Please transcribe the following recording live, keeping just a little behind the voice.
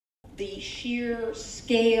the sheer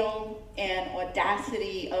scale and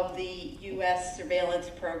audacity of the U.S. surveillance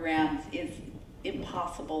programs is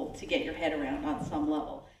impossible to get your head around on some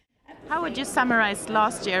level. How would you summarize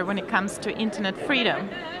last year when it comes to internet freedom?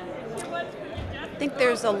 I think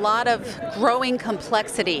there's a lot of growing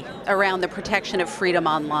complexity around the protection of freedom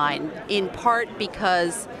online, in part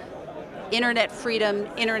because internet freedom,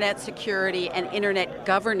 internet security, and internet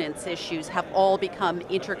governance issues have all become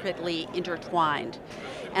intricately intertwined.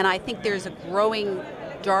 And I think there's a growing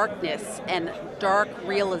darkness and dark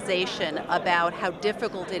realization about how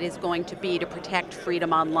difficult it is going to be to protect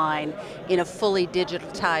freedom online in a fully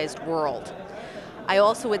digitized world. I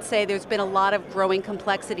also would say there's been a lot of growing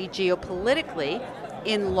complexity geopolitically,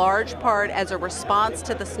 in large part as a response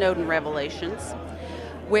to the Snowden revelations,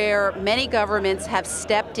 where many governments have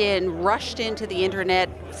stepped in, rushed into the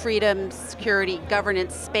internet freedom, security,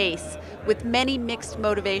 governance space with many mixed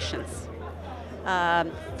motivations.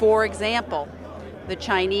 For example, the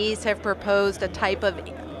Chinese have proposed a type of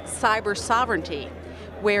cyber sovereignty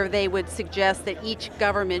where they would suggest that each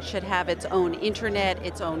government should have its own internet,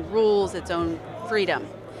 its own rules, its own freedom.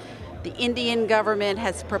 The Indian government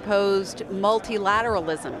has proposed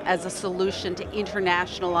multilateralism as a solution to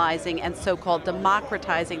internationalizing and so-called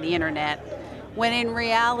democratizing the internet, when in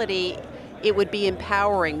reality it would be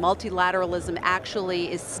empowering. Multilateralism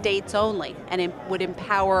actually is states only, and it would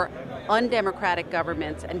empower undemocratic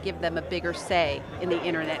governments and give them a bigger say in the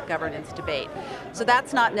internet governance debate. So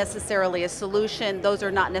that's not necessarily a solution, those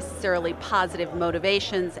are not necessarily positive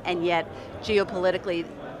motivations, and yet geopolitically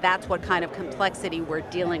that's what kind of complexity we're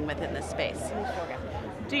dealing with in this space.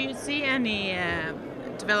 Do you see any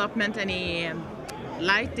development, any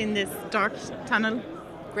light in this dark tunnel?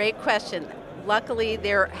 Great question. Luckily,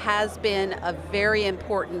 there has been a very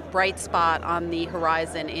important bright spot on the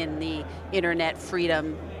horizon in the internet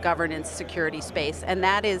freedom, governance, security space, and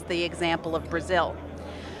that is the example of Brazil.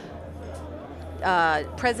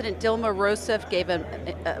 President Dilma Rousseff gave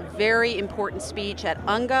a very important speech at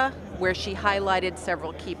UNGA, where she highlighted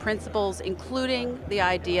several key principles, including the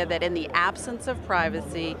idea that in the absence of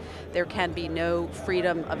privacy, there can be no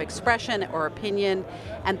freedom of expression or opinion,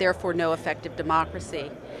 and therefore no effective democracy.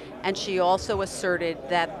 And she also asserted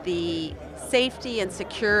that the safety and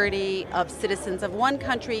security of citizens of one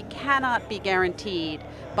country cannot be guaranteed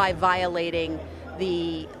by violating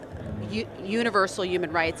the universal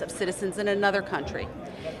human rights of citizens in another country.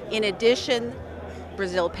 In addition,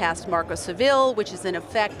 Brazil passed Marco Civil, which is in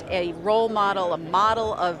effect a role model, a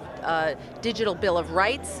model of digital bill of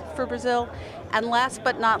rights for Brazil. And last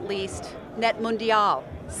but not least, Net Mundial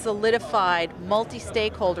solidified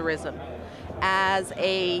multi-stakeholderism as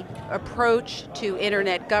an approach to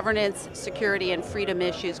internet governance, security, and freedom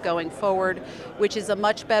issues going forward, which is a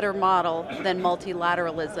much better model than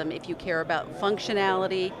multilateralism if you care about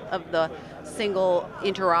functionality of the single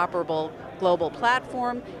interoperable global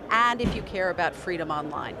platform and if you care about freedom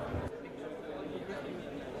online.